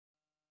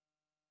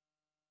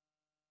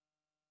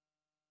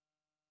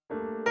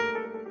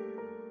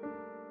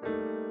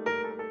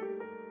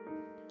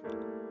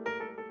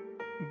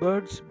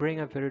Birds bring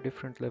a very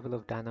different level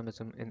of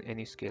dynamism in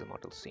any scale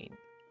model scene.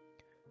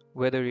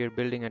 Whether you're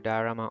building a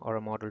diorama or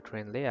a model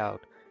train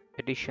layout,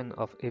 addition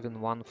of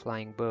even one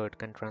flying bird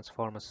can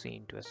transform a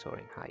scene to a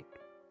soaring height.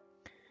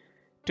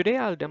 Today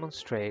I'll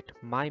demonstrate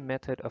my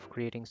method of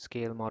creating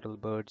scale model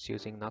birds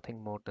using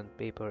nothing more than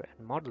paper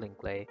and modeling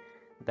clay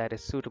that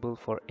is suitable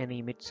for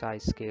any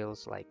mid-size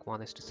scales like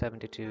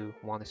 1:72,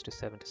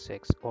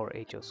 1:76, or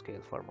HO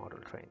scale for model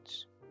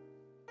trains.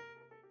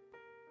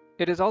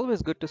 It is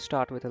always good to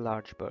start with a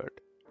large bird.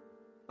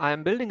 I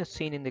am building a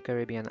scene in the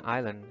Caribbean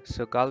island,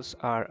 so gulls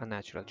are a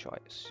natural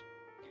choice.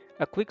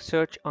 A quick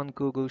search on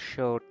Google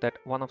showed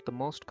that one of the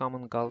most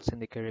common gulls in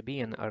the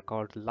Caribbean are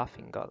called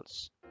laughing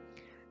gulls.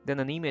 Then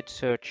an image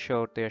search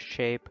showed their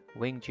shape,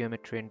 wing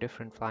geometry in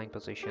different flying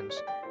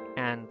positions,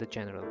 and the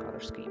general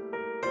color scheme.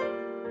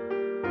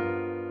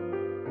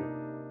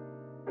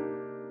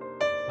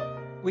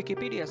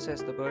 Wikipedia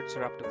says the birds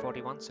are up to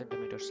 41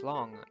 centimeters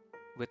long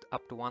with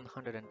up to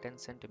 110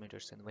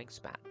 centimeters in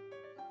wingspan.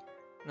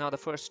 Now the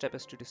first step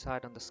is to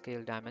decide on the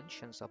scale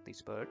dimensions of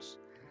these birds.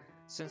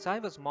 Since I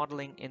was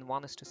modeling in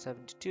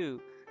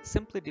 1:72,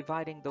 simply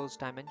dividing those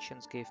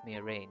dimensions gave me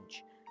a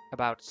range,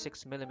 about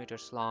 6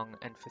 millimeters long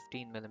and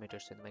 15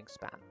 millimeters in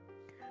wingspan.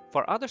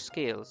 For other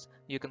scales,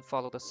 you can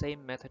follow the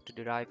same method to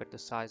derive at the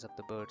size of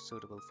the bird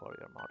suitable for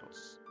your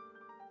models.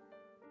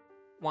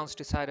 Once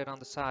decided on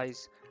the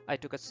size, I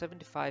took a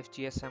 75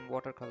 GSM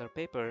watercolor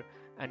paper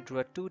and drew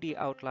a 2D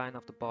outline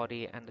of the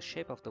body and the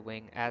shape of the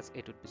wing as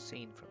it would be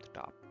seen from the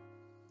top.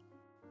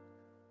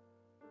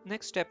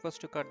 Next step was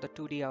to cut the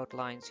 2D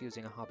outlines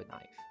using a hobby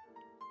knife.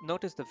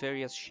 Notice the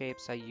various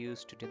shapes I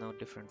used to denote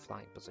different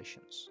flying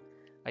positions.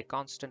 I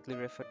constantly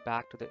referred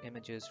back to the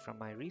images from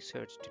my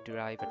research to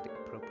derive at the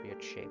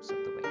appropriate shapes of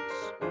the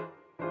wings.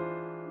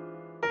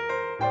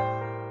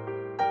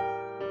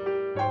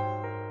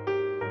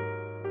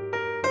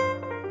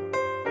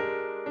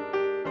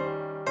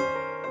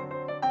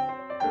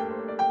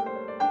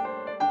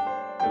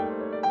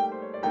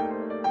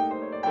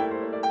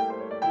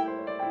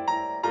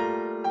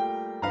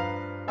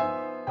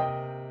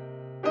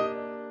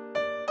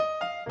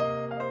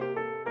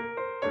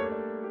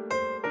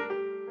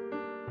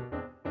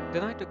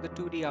 Then I took the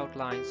 2D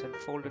outlines and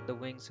folded the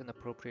wings in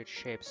appropriate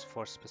shapes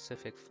for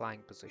specific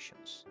flying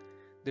positions.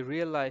 The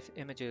real-life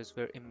images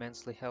were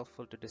immensely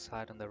helpful to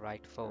decide on the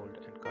right fold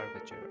and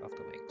curvature of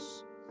the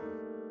wings.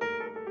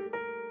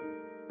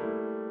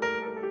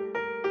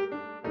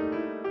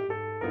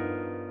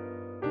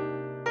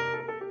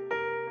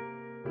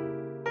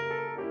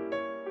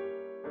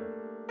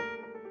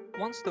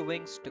 Once the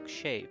wings took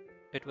shape,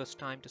 it was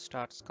time to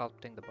start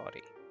sculpting the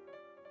body.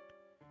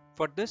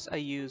 For this I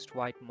used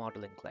white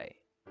modeling clay.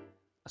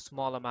 A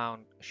small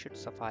amount should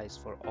suffice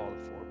for all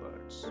 4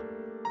 birds.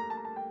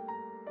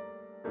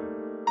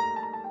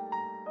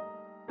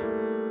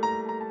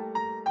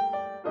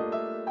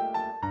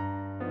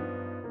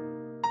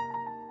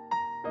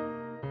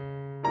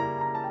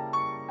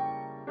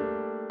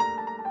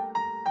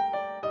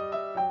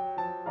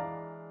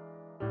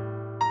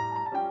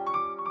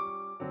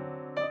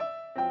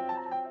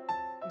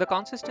 The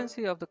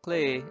consistency of the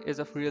clay is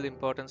of real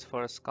importance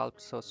for a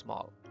sculpt so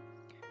small.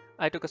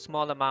 I took a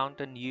small amount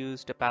and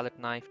used a palette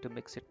knife to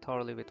mix it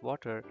thoroughly with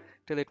water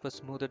till it was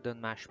smoother than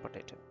mashed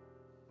potato.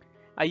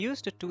 I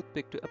used a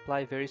toothpick to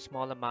apply very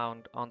small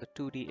amount on the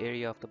 2D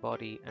area of the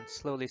body and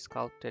slowly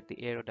sculpted the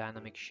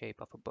aerodynamic shape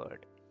of a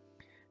bird.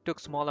 Took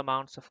small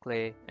amounts of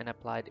clay and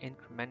applied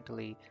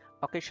incrementally,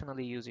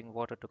 occasionally using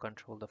water to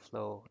control the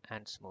flow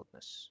and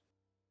smoothness.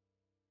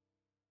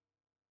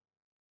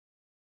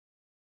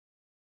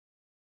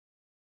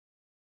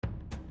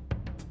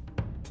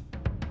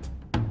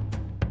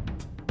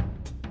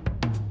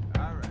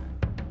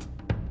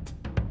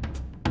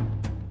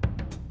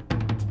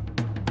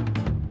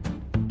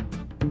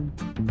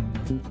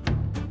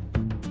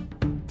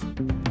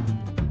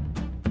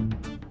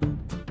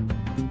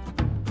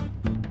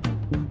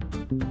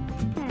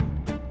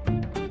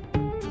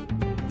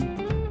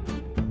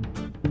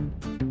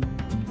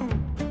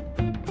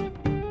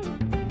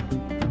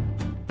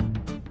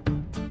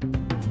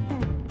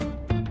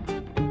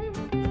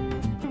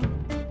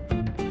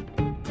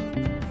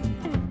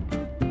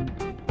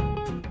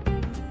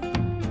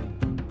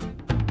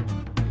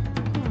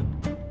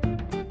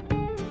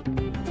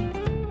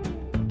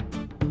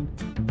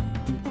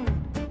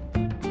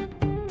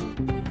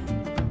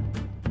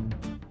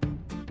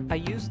 I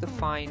use the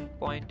fine,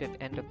 pointed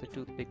end of the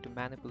toothpick to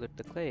manipulate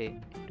the clay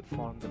to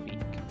form the beak.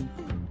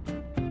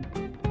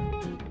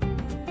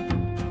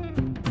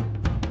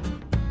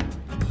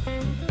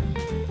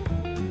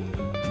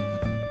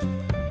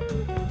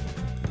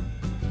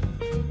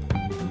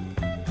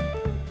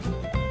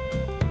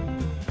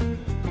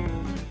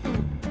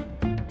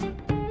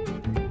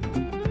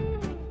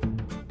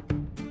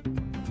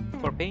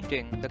 For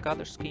painting, the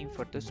color scheme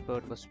for this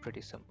bird was pretty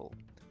simple: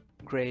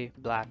 gray,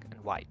 black,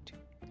 and white.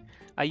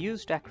 I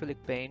used acrylic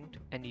paint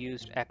and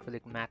used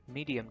acrylic matte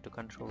medium to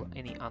control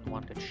any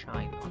unwanted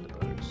shine on the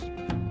birds.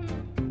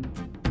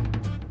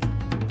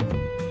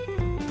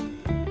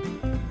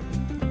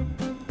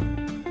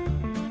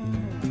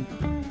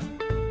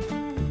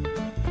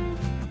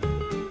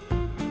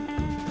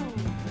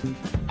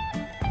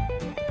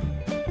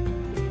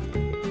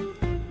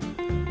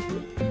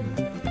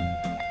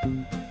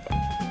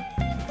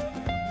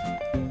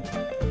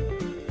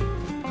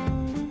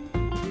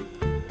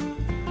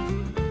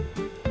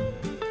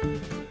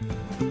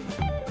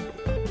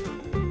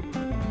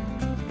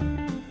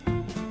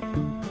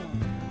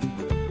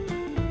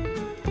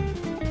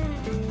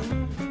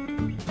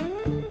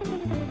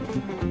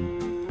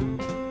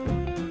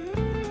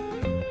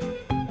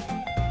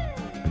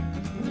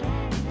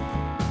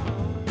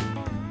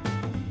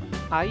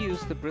 I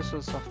use the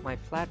bristles of my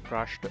flat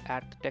brush to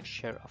add the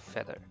texture of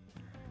feather.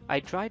 I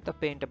dried the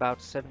paint about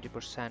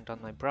 70%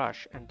 on my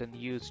brush and then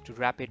used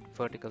rapid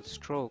vertical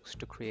strokes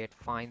to create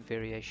fine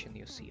variation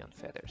you see on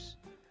feathers.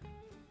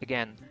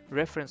 Again,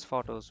 reference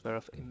photos were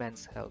of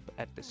immense help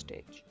at this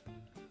stage.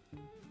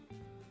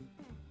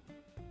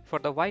 For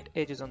the white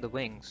edges on the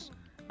wings,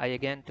 I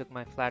again took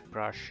my flat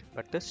brush,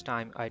 but this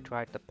time I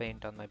dried the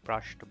paint on my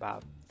brush to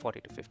about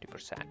 40 to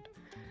 50%.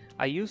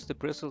 I used the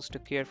bristles to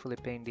carefully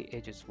paint the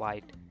edges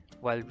white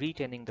while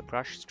retaining the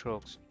brush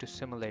strokes to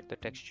simulate the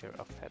texture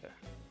of feather.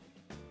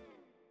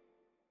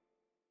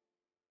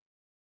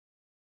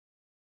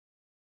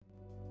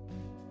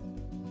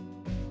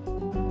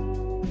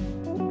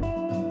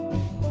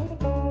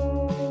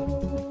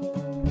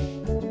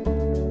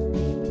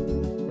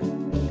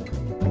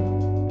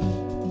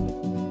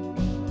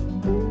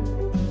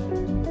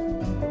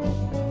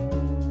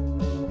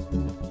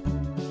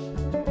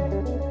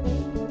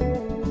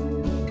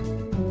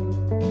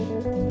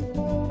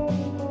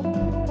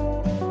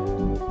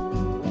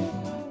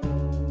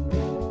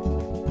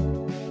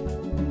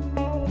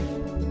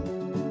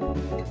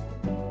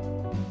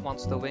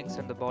 Once the wings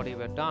and the body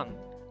were done,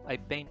 I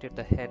painted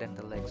the head and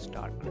the legs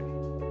dark gray.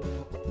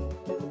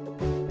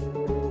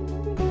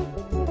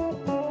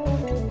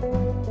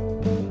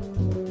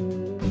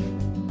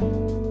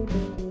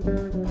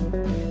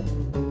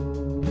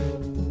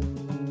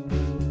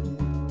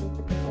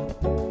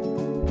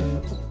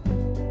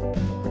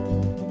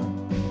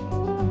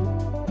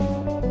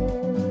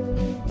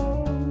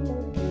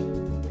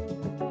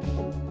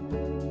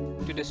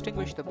 To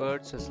distinguish the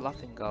birds as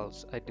laughing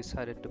gulls, I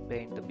decided to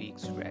paint the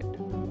beaks red.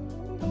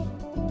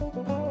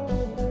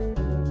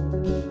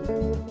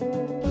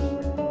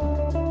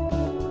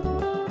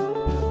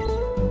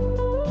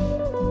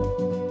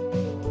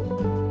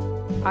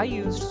 I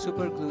used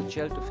super glue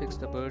gel to fix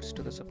the birds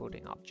to the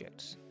supporting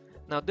objects.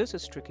 Now this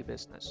is tricky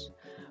business.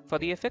 For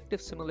the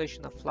effective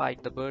simulation of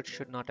flight, the birds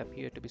should not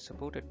appear to be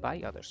supported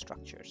by other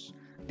structures.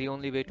 The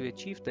only way to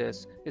achieve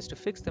this is to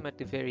fix them at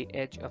the very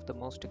edge of the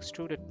most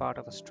extruded part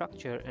of a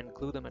structure and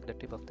glue them at the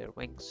tip of their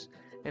wings.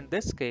 In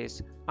this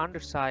case,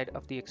 underside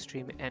of the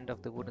extreme end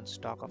of the wooden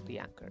stalk of the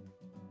anchor.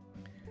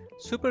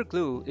 Super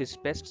glue is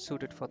best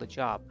suited for the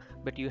job,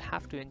 but you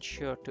have to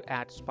ensure to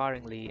add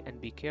sparingly and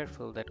be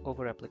careful that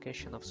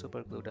over-application of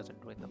super glue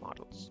doesn't ruin the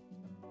models.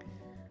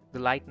 The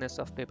lightness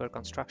of paper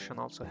construction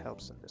also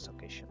helps in this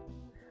occasion.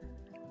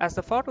 As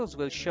the photos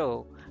will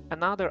show,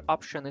 another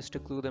option is to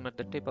glue them at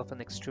the tip of an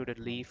extruded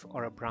leaf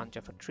or a branch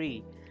of a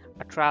tree.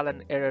 A trial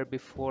and error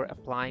before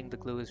applying the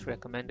glue is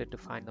recommended to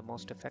find the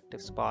most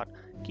effective spot,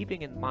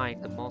 keeping in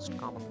mind the most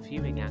common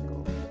viewing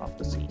angle of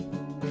the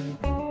scene.